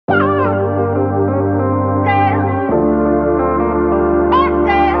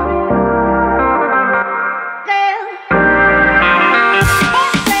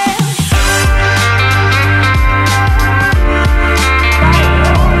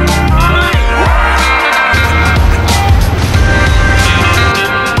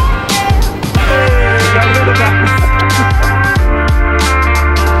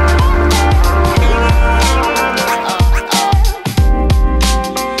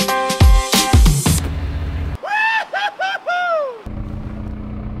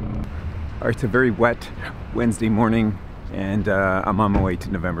It's a very wet Wednesday morning, and I'm on my way to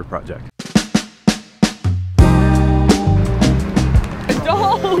November Project.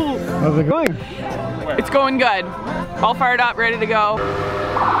 How's it going? It's going good. All fired up, ready to go.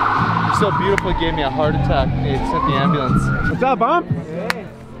 You're so beautiful, it gave me a heart attack. They sent the ambulance. What's up, Bump?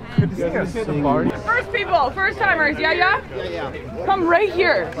 Good to see you. First people, first timers, yeah? Yeah. Come right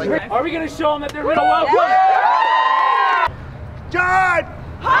here. Are we gonna show them that they're real welcome? John!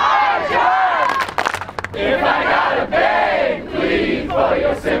 Hi, John! If I gotta beg, please, for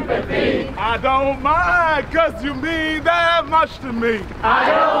your sympathy, I don't mind, cause you mean that much to me. I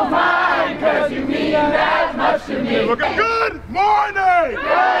don't mind, cause you mean that much to me. Good morning!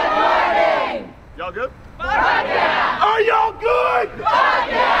 Good morning! Y'all good? Fuck yeah! Are y'all good? Fuck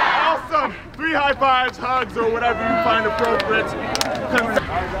yeah! Awesome! 3 high fives, hugs, or whatever you find appropriate.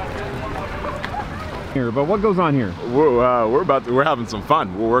 Here, but what goes on here? We're having some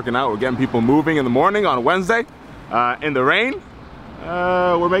fun. We're working out. We're getting people moving in the morning on a Wednesday. In the rain,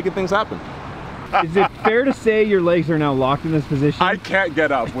 we're making things happen. Is it fair to say your legs are now locked in this position? I can't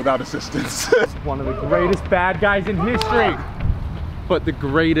get up without assistance. One of the greatest bad guys in history. But the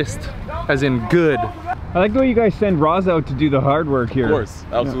greatest, as in good. I like the way you guys send Roz out to do the hard work here. Of course,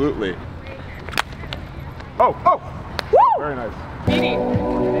 absolutely. Oh! Woo! Very nice. Petey.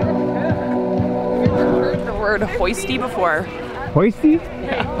 Have you ever heard the word hoisty before? Hoisty?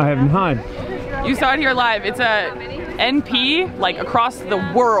 Yeah. I have not. You saw it here live. It's a NP, like across the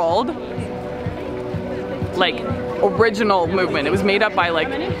world, like original movement. It was made up by like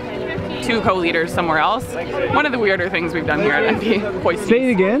 2 co-leaders somewhere else. One of the weirder things we've done here at NP. Hoisties. Say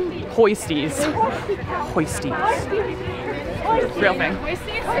it again. Hoisties. Hoisties. Real thing.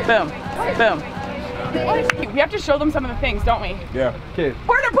 Boom. Boom. We have to show them some of the things, don't we? Yeah. Okay.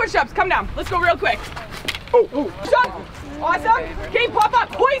 Partner push-ups, come down. Let's go real quick. Oh! Push-up. Awesome. Okay, pop up.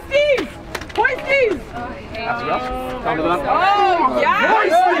 Hoisties. Hoisties. That's rough. Down to that. Oh, yeah.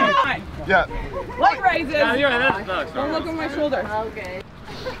 Hoisties. Yeah. Leg raises. Don't look on my shoulder. Okay.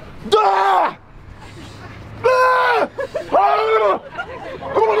 Ah! Ah!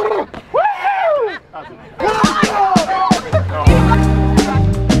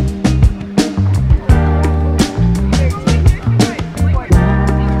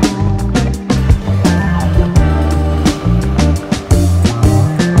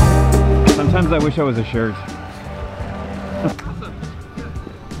 Sometimes I wish I was a shirt.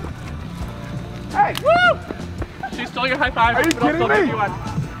 Hey! Woo! She stole your high five. Are you kidding me?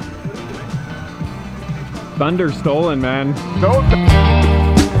 Thunder stolen, man. No.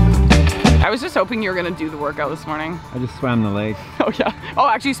 I was just hoping you were gonna do the workout this morning. I just swam the lake. Oh yeah. Oh,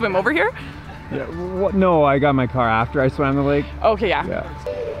 actually you swim over here? Yeah. What? No, I got my car after I swam the lake. Okay, yeah.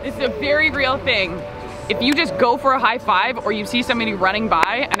 Yeah. This is a very real thing. If you just go for a high five or you see somebody running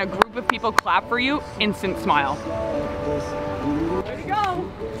by and a group of people clap for you, instant smile. There you go.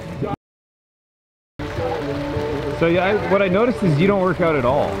 So yeah, what I noticed is you don't work out at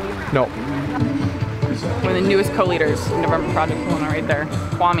all. No. One of the newest co-leaders in November Project Kelowna right there,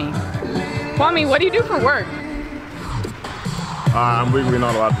 Kwame. Kwame, what do you do for work? I'm legally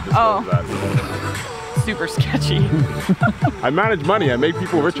not allowed to disclose that. Super sketchy. I manage money. I make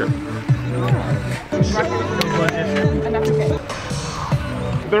people richer. And that's okay.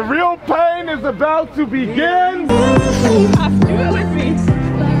 The real pain is about to begin. Do it with me.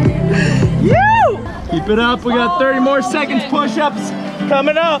 You! Keep it up. We got 30 more seconds. Push-ups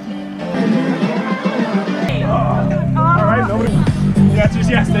coming up. All right, nobody. The answer is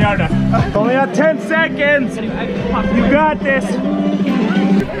yes, they are done. Only got 10 seconds. You got this. 5.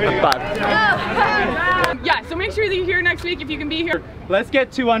 Yeah, so make sure that you're here next week if you can be here. Let's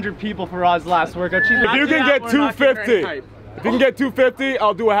get 200 people for Roz's last workout. If you can get 250, if you can get 250,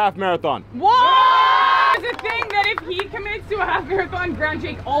 I'll do a half marathon. What? There's a thing that if he commits to a half marathon, Grand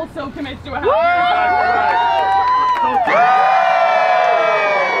Jake also commits to a half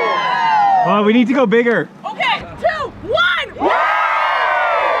marathon. Oh, we need to go bigger. Okay, 2, 1. Woo!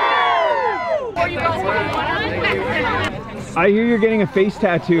 Or you go. I hear you're getting a face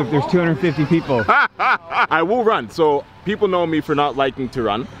tattoo if there's 250 people. I will run. So people know me for not liking to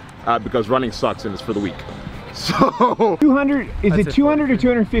run because running sucks and it's for the weak. So 200, is it 200 or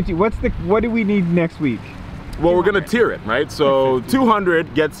 250? What do we need next week? well, we're gonna tier it, right? So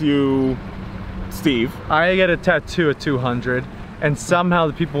 200 gets you Steve. I get a tattoo at 200, and somehow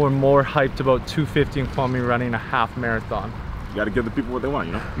the people were more hyped about 250 and Kwame running a half marathon. You gotta give the people what they want,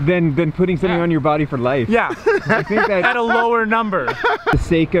 you know? Then putting something on your body for life. Yeah, I think that at a lower number. For the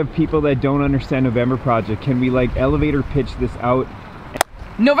sake of people that don't understand November Project, can we like elevator pitch this out?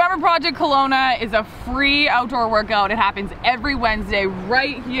 November Project Kelowna is a free outdoor workout. It happens every Wednesday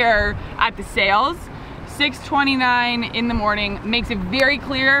right here at the sales. 6:29 in the morning. Makes it very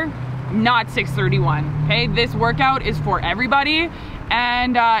clear, not 6:31. Okay, this workout is for everybody,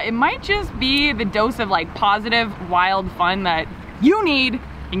 and it might just be the dose of like positive, wild fun that you need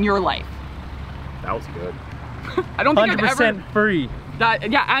in your life. That was good. I don't think I've ever 100% free.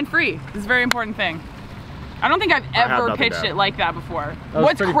 yeah, and free. This is very important thing. I don't think I've ever pitched it like that before.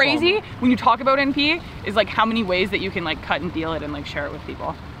 What's crazy when you talk about NP is like how many ways that you can like cut and deal it and like share it with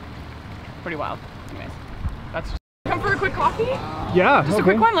people. Pretty wild. Anyways, that's just... Come for a quick coffee? Yeah, just a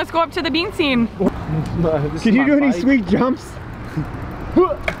quick one. Let's go up to the bean scene. Can you do any sweet jumps?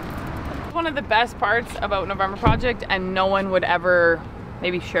 One of the best parts about November Project, and no one would ever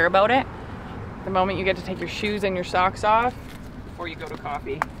maybe share about it, the moment you get to take your shoes and your socks off before you go to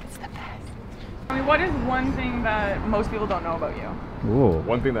coffee. It's the best. I mean, what is one thing that most people don't know about you? Ooh.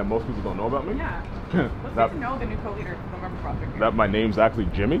 One thing that most people don't know about me? Yeah. Let's get to know the new co-leader of the November Project. That my name's actually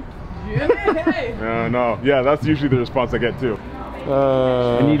Jimmy? Jimmy, hey! No. Yeah, that's usually the response I get too.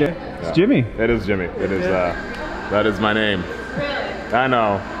 Anita. Yeah. It's Jimmy. It is Jimmy. It is, that is my name. Really? I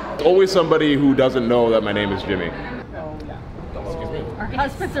know. There's always somebody who doesn't know that my name is Jimmy. Excuse me? Our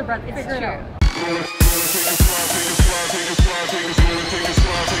husbands are brothers. It's true.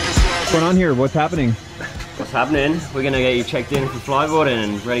 What's going on here? What's happening? What's happening? We're gonna get you checked in for flyboarding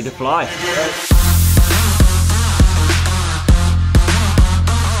and ready to fly.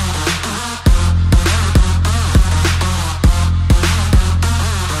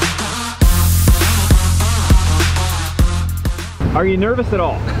 Are you nervous at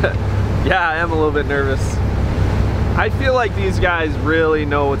all? Yeah, I am a little bit nervous. I feel like these guys really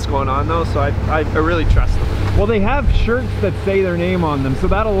know what's going on though, so I really trust them. Well, they have shirts that say their name on them, so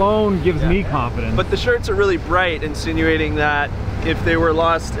that alone gives me confidence. But the shirts are really bright, insinuating that if they were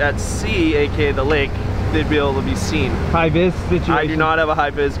lost at sea, aka the lake, they'd be able to be seen. High-vis situation? I do not have a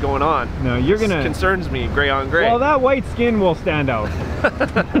high-vis going on. No, you're gonna... This concerns me, gray on gray. Well, that white skin will stand out.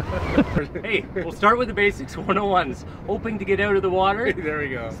 Hey, we'll start with the basics, 101s. Hoping to get out of the water. There we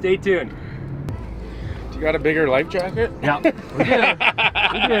go. Stay tuned. Do you got a bigger life jacket? Yeah. We're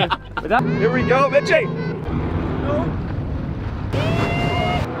good. Here we go, Mitchie!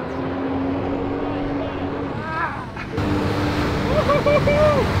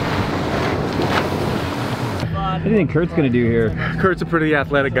 What do you think Kurt's gonna do here? Kurt's a pretty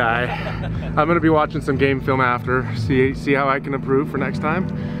athletic guy. I'm gonna be watching some game film after, see how I can improve for next time.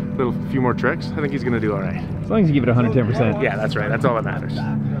 A few more tricks. I think he's gonna do all right. As long as you give it 110%. Yeah, that's right. That's all that matters.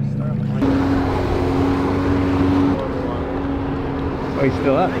 Oh, he's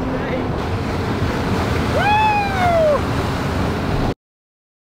still up.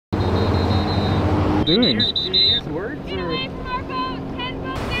 Woo! Doing?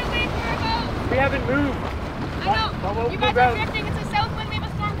 We haven't moved. I know. You guys are drifting. It's a south wind. We have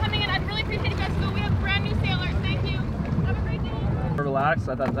a storm coming in. I'd really appreciate you guys to go. We have brand new sailors. Thank you. Have a great day. Relax.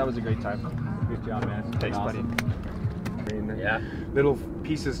 I thought that was a great time. Good job, man. Thanks, buddy. Yeah. Little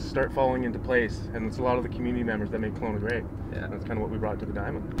pieces start falling into place, and it's a lot of the community members that make Kelowna great. Yeah. That's kind of what we brought to the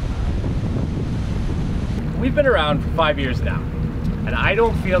Diamond. We've been around for 5 years now, and I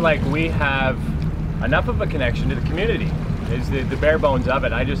don't feel like we have enough of a connection to the community. Is the bare bones of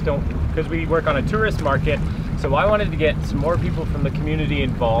it. I just don't, because we work on a tourist market, so I wanted to get some more people from the community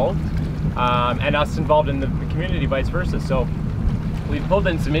involved, and us involved in the community, vice versa. So we've pulled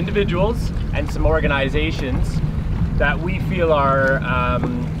in some individuals and some organizations that we feel are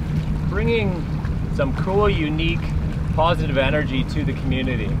bringing some cool, unique, positive energy to the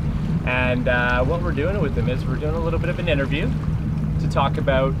community. And what we're doing with them is we're doing a little bit of an interview to talk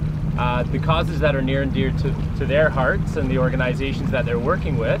about the causes that are near and dear to their hearts and the organizations that they're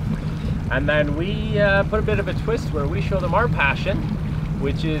working with. And then we put a bit of a twist where we show them our passion,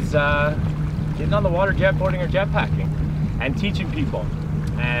 which is getting on the water, jetboarding or jetpacking, and teaching people.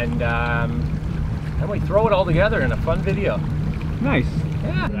 And then we throw it all together in a fun video. Nice.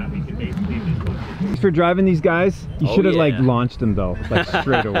 Yeah. Thanks for driving these guys. You should have like launched them though, like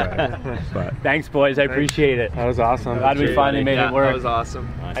straight away. But. Thanks, boys. I appreciate it. That was awesome. Glad we finally made it work. That was awesome.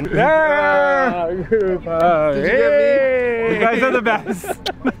 And Did you get me? You guys are the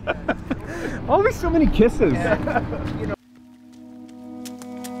best. Always so many kisses.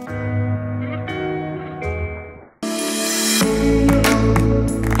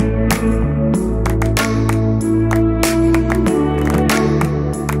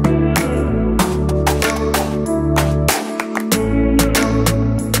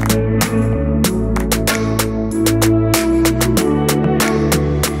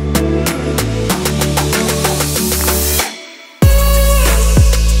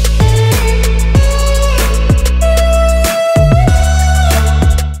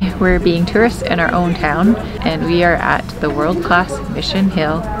 We're being tourists in our own town, and we are at the world-class Mission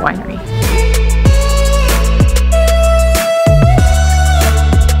Hill Winery.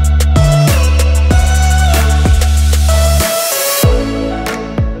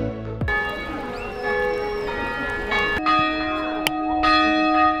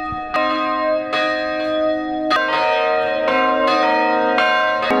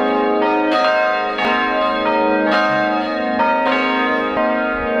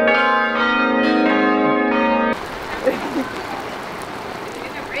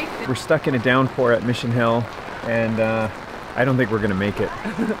 We're stuck in a downpour at Mission Hill, and I don't think we're gonna make it.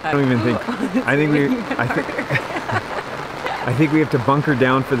 I don't even think. I think we have to bunker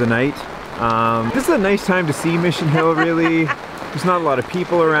down for the night. This is a nice time to see Mission Hill. Really, there's not a lot of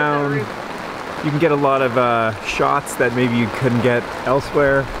people around. You can get a lot of shots that maybe you couldn't get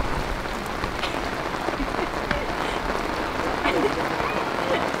elsewhere.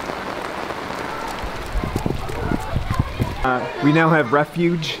 We now have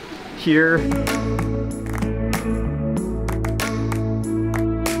refuge here. And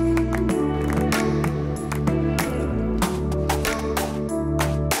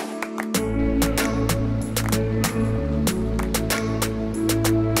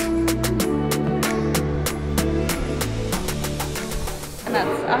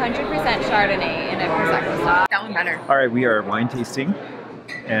that's 100% Chardonnay and a Prosecco style. That one better. All right, we are wine tasting,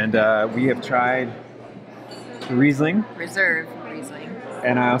 and we have tried the Riesling. Reserve Riesling.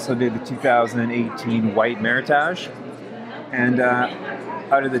 And I also did the 2018 White Meritage. And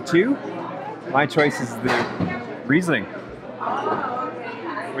out of the two, my choice is the Riesling.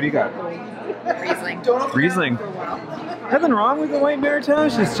 What do you got? Riesling. Riesling. Nothing wrong with the White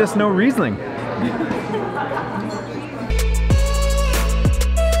Meritage, it's just no Riesling.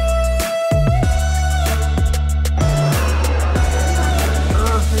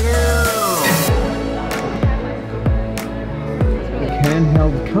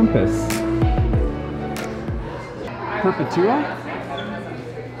 Handheld compass. Perpetua?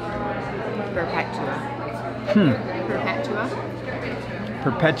 Perpetua. Perpetua.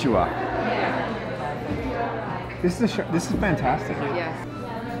 Perpetua. This is fantastic. Yes.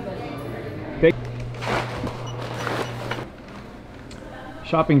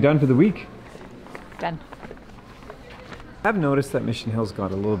 Shopping done for the week. Done. I've noticed that Mission Hill's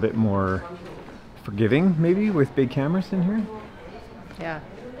got a little bit more forgiving, maybe, with big cameras in here. Yeah.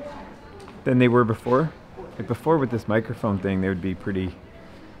 Than they were before. Like before with this microphone thing, they would be pretty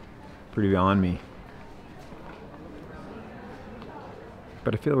on me.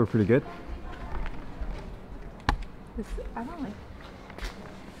 But I feel we're pretty good. I don't like.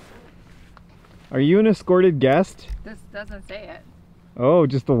 Are you an escorted guest? This doesn't say it. Oh,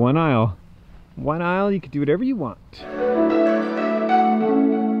 just the one aisle. One aisle, you could do whatever you want.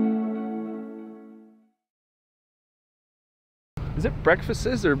 Is it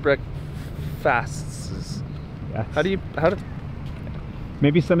breakfasts or breakfasts? Yes. How do?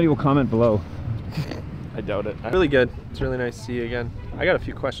 Maybe somebody will comment below. I doubt it. Really good. It's really nice to see you again. I got a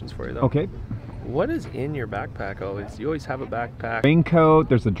few questions for you though. Okay. What is in your backpack always? You always have a backpack. Raincoat,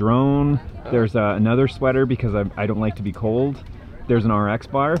 there's a drone, there's another sweater because I don't like to be cold. There's an RX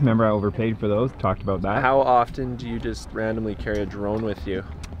bar. Remember I overpaid for those? Talked about that. How often do you just randomly carry a drone with you?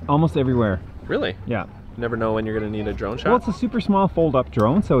 Almost everywhere. Really? Yeah. Never know when you're going to need a drone shot? Well, it's a super small fold-up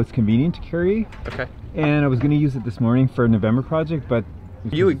drone, so it's convenient to carry. Okay. And I was going to use it this morning for a November project, but...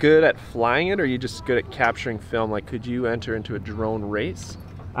 Are you good at flying it, or are you just good at capturing film? Like, could you enter into a drone race?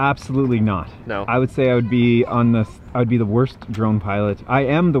 Absolutely not. No. I would say I would be the worst drone pilot. I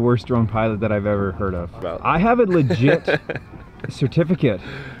am the worst drone pilot that I've ever heard of. I have a legit certificate.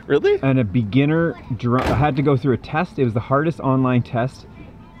 Really? And a beginner drone. I had to go through a test. It was the hardest online test.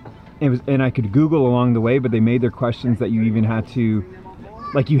 And I could Google along the way, but they made their questions that you even had to,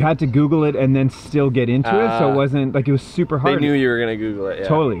 like, you had to Google it and then still get into it. So it wasn't like, it was super hard. They knew you were gonna Google it. Yeah.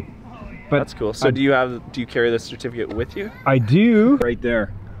 Totally. But that's cool. So do you carry the certificate with you? I do. Right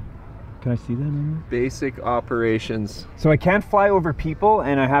there. Can I see that? Basic operations. So I can't fly over people,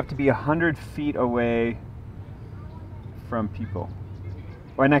 and I have to be 100 feet away from people.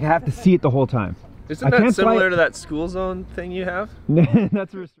 And I have to see it the whole time. Isn't that similar to that school zone thing you have?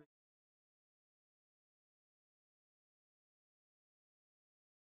 That's restricted.